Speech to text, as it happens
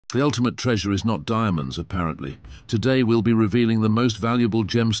The ultimate treasure is not diamonds, apparently. Today we'll be revealing the most valuable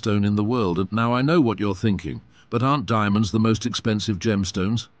gemstone in the world, and now I know what you're thinking, but aren't diamonds the most expensive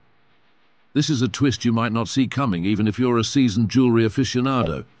gemstones? This is a twist you might not see coming, even if you're a seasoned jewelry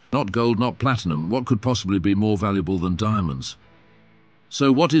aficionado. Not gold, not platinum, what could possibly be more valuable than diamonds?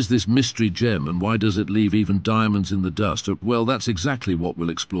 So what is this mystery gem, and why does it leave even diamonds in the dust? Well, that's exactly what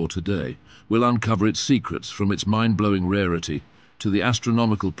we'll explore today. We'll uncover its secrets, from its mind-blowing rarity to the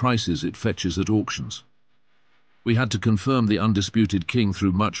astronomical prices it fetches at auctions. We had to confirm the undisputed king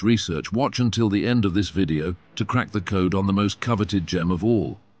through much research. Watch until the end of this video to crack the code on the most coveted gem of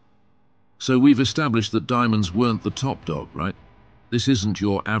all. So we've established that diamonds weren't the top dog, right? This isn't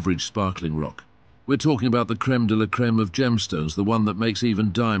your average sparkling rock. We're talking about the creme de la creme of gemstones, the one that makes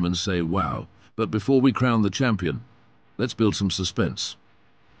even diamonds say wow. But before we crown the champion, let's build some suspense.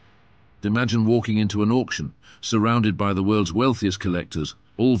 Imagine walking into an auction, surrounded by the world's wealthiest collectors,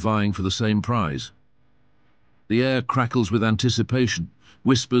 all vying for the same prize. The air crackles with anticipation,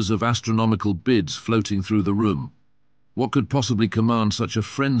 whispers of astronomical bids floating through the room. What could possibly command such a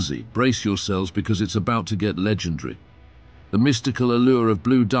frenzy? Brace yourselves, because it's about to get legendary. The mystical allure of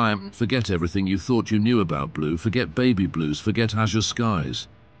blue diamond. Forget everything you thought you knew about blue. Forget baby blues. Forget azure skies.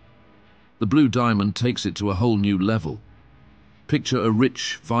 The blue diamond takes it to a whole new level. Picture a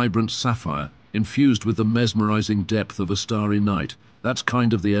rich, vibrant sapphire, infused with the mesmerizing depth of a starry night. That's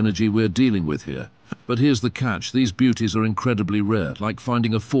kind of the energy we're dealing with here. But here's the catch. These beauties are incredibly rare, like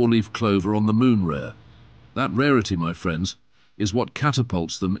finding a four-leaf clover on the moon rare. That rarity, my friends, is what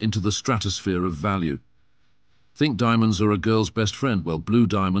catapults them into the stratosphere of value. Think diamonds are a girl's best friend? Well, blue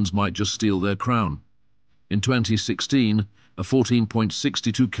diamonds might just steal their crown. In 2016, a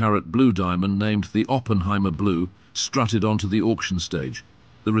 14.62 carat blue diamond named the Oppenheimer Blue strutted onto the auction stage.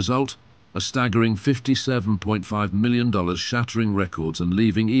 The result? A staggering $57.5 million, shattering records and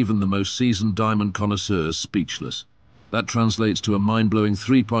leaving even the most seasoned diamond connoisseurs speechless. That translates to a mind-blowing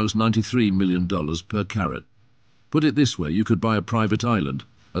 $3.93 million per carat. Put it this way, you could buy a private island,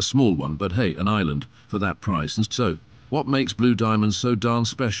 a small one, but hey, an island, for that price. And so, what makes blue diamonds so darn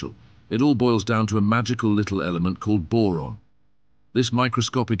special? It all boils down to a magical little element called boron. This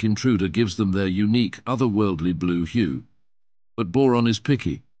microscopic intruder gives them their unique, otherworldly blue hue. But boron is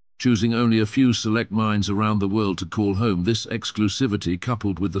picky, choosing only a few select mines around the world to call home. This exclusivity,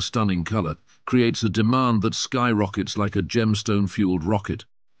 coupled with the stunning color, creates a demand that skyrockets like a gemstone-fueled rocket.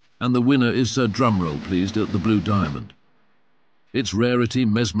 And the winner is, drumroll please, the blue diamond. Its rarity,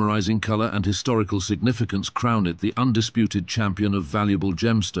 mesmerizing color, and historical significance crown it the undisputed champion of valuable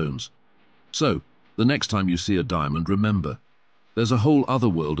gemstones. So, the next time you see a diamond, remember, there's a whole other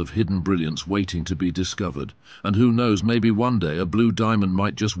world of hidden brilliance waiting to be discovered. And who knows, maybe one day a blue diamond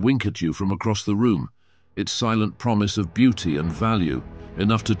might just wink at you from across the room. Its silent promise of beauty and value,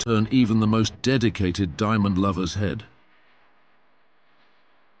 enough to turn even the most dedicated diamond lover's head.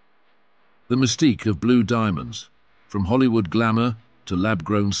 The mystique of blue diamonds. From Hollywood glamour to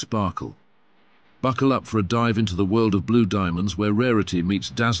lab-grown sparkle. Buckle up for a dive into the world of blue diamonds, where rarity meets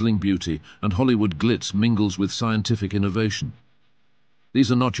dazzling beauty and Hollywood glitz mingles with scientific innovation. These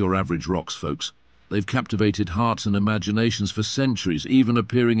are not your average rocks, folks. They've captivated hearts and imaginations for centuries, even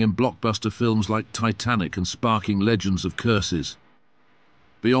appearing in blockbuster films like Titanic and sparking legends of curses.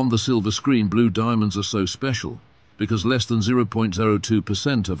 Beyond the silver screen, blue diamonds are so special because less than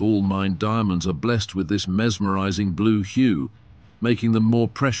 0.02% of all mined diamonds are blessed with this mesmerizing blue hue, making them more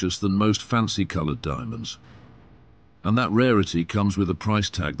precious than most fancy-colored diamonds. And that rarity comes with a price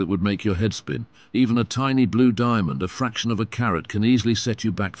tag that would make your head spin. Even a tiny blue diamond, a fraction of a carat, can easily set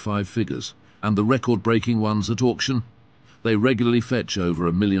you back 5 figures. And the record-breaking ones at auction? They regularly fetch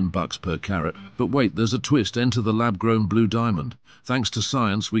over $1 million per carat. But wait, there's a twist. Enter the lab-grown blue diamond. Thanks to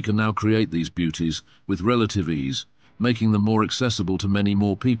science, we can now create these beauties with relative ease, making them more accessible to many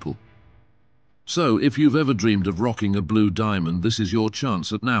more people. So, if you've ever dreamed of rocking a blue diamond, this is your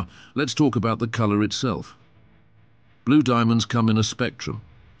chance. And now, let's talk about the color itself. Blue diamonds come in a spectrum,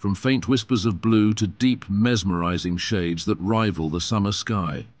 from faint whispers of blue to deep, mesmerizing shades that rival the summer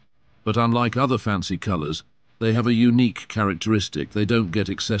sky. But unlike other fancy colors, they have a unique characteristic. They don't get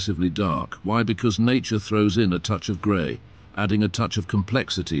excessively dark. Why? Because nature throws in a touch of gray, adding a touch of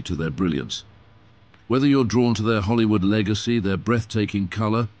complexity to their brilliance. Whether you're drawn to their Hollywood legacy, their breathtaking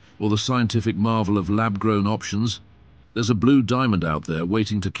color, or the scientific marvel of lab-grown options, there's a blue diamond out there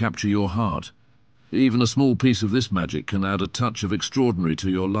waiting to capture your heart. Even a small piece of this magic can add a touch of extraordinary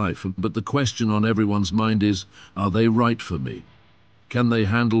to your life. But the question on everyone's mind is, are they right for me? Can they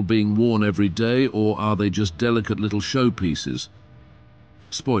handle being worn every day, or are they just delicate little showpieces?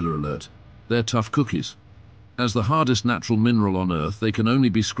 Spoiler alert, they're tough cookies. As the hardest natural mineral on Earth, they can only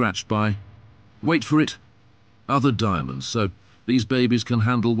be scratched by, wait for it, other diamonds, so these babies can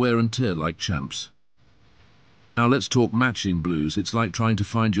handle wear and tear like champs. Now let's talk matching blues. It's like trying to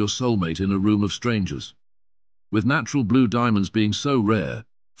find your soulmate in a room of strangers. With natural blue diamonds being so rare,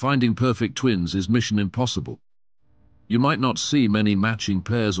 finding perfect twins is mission impossible. You might not see many matching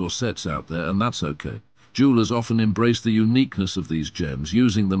pairs or sets out there, and that's okay. Jewelers often embrace the uniqueness of these gems,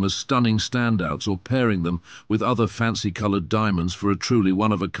 using them as stunning standouts or pairing them with other fancy-colored diamonds for a truly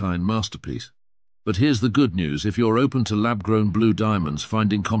one-of-a-kind masterpiece. But here's the good news: if you're open to lab-grown blue diamonds,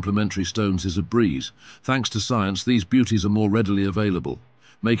 finding complementary stones is a breeze. Thanks to science, these beauties are more readily available,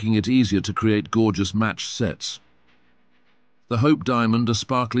 making it easier to create gorgeous matched sets. The Hope Diamond, a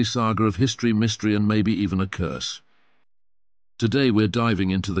sparkly saga of history, mystery, and maybe even a curse. Today we're diving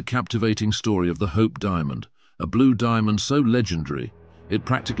into the captivating story of the Hope Diamond, a blue diamond so legendary, it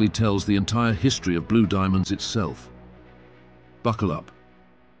practically tells the entire history of blue diamonds itself. Buckle up,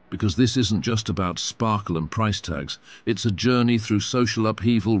 because this isn't just about sparkle and price tags. It's a journey through social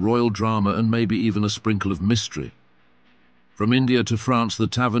upheaval, royal drama, and maybe even a sprinkle of mystery. From India to France, the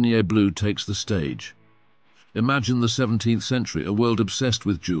Tavernier blue takes the stage. Imagine the 17th century, a world obsessed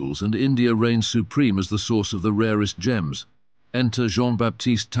with jewels, and India reigns supreme as the source of the rarest gems. Enter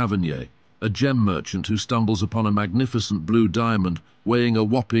Jean-Baptiste Tavernier, a gem merchant who stumbles upon a magnificent blue diamond weighing a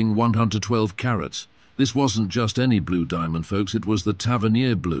whopping 112 carats. This wasn't just any blue diamond, folks, it was the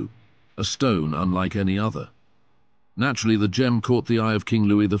Tavernier blue, a stone unlike any other. Naturally, the gem caught the eye of King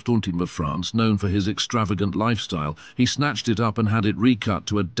Louis XIV of France, known for his extravagant lifestyle. He snatched it up and had it recut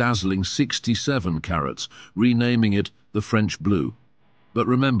to a dazzling 67 carats, renaming it the French blue. But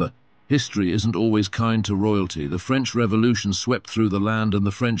remember, history isn't always kind to royalty. The French Revolution swept through the land, and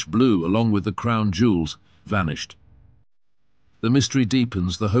the French blue, along with the crown jewels, vanished. The mystery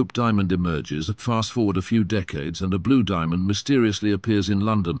deepens. The Hope Diamond emerges. Fast forward a few decades, and a blue diamond mysteriously appears in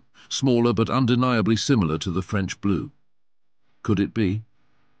London, smaller but undeniably similar to the French blue. Could it be?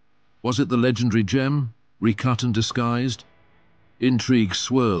 Was it the legendary gem, recut and disguised? Intrigue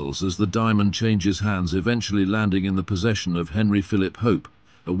swirls as the diamond changes hands, eventually landing in the possession of Henry Philip Hope,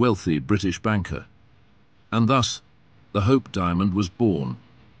 a wealthy British banker. And thus, the Hope Diamond was born.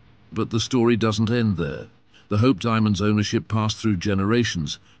 But the story doesn't end there. The Hope Diamond's ownership passed through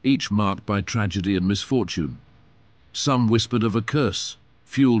generations, each marked by tragedy and misfortune. Some whispered of a curse,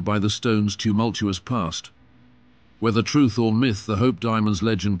 fueled by the stone's tumultuous past. Whether truth or myth, the Hope Diamond's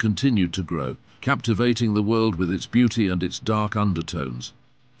legend continued to grow, captivating the world with its beauty and its dark undertones.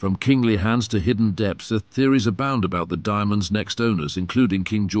 From kingly hands to hidden depths, theories abound about the diamond's next owners, including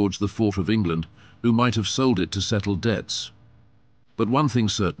King George IV of England, who might have sold it to settle debts. But one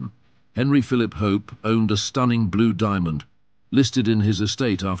thing's certain: Henry Philip Hope owned a stunning blue diamond, listed in his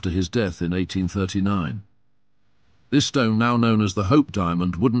estate after his death in 1839. This stone, now known as the Hope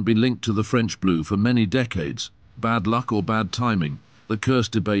Diamond, wouldn't be linked to the French blue for many decades. Bad luck or bad timing? The curse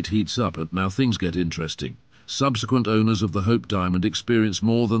debate heats up, and now things get interesting. Subsequent owners of the Hope Diamond experienced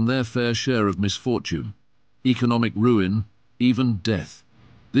more than their fair share of misfortune, economic ruin, even death.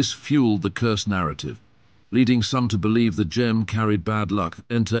 This fueled the curse narrative, leading some to believe the gem carried bad luck.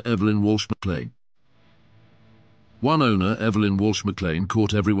 Enter Evelyn Walsh McLean. One owner, Evelyn Walsh McLean,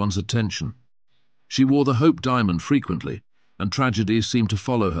 caught everyone's attention. She wore the Hope Diamond frequently, and tragedy seemed to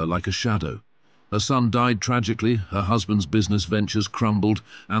follow her like a shadow. Her son died tragically, her husband's business ventures crumbled,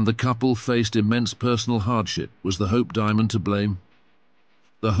 and the couple faced immense personal hardship. Was the Hope Diamond to blame?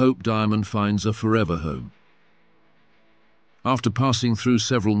 The Hope Diamond finds a forever home. After passing through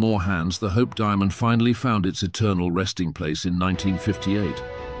several more hands, the Hope Diamond finally found its eternal resting place in 1958.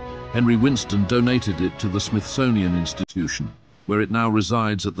 Henry Winston donated it to the Smithsonian Institution, where it now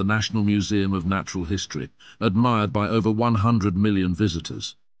resides at the National Museum of Natural History, admired by over 100 million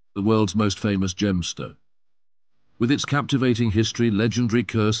visitors. The world's most famous gemstone. With its captivating history, legendary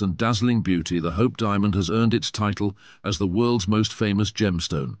curse, and dazzling beauty, the Hope Diamond has earned its title as the world's most famous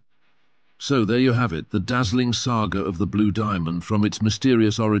gemstone. So there you have it, the dazzling saga of the blue diamond, from its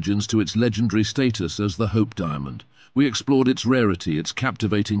mysterious origins to its legendary status as the Hope Diamond. We explored its rarity, its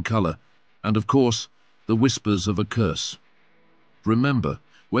captivating color, and of course, the whispers of a curse. Remember,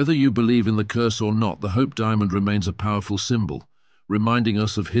 whether you believe in the curse or not, the Hope Diamond remains a powerful symbol, reminding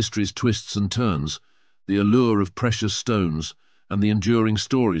us of history's twists and turns, the allure of precious stones, and the enduring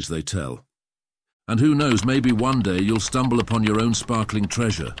stories they tell. And who knows, maybe one day you'll stumble upon your own sparkling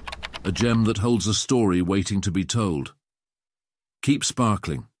treasure, a gem that holds a story waiting to be told. Keep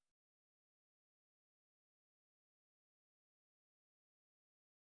sparkling.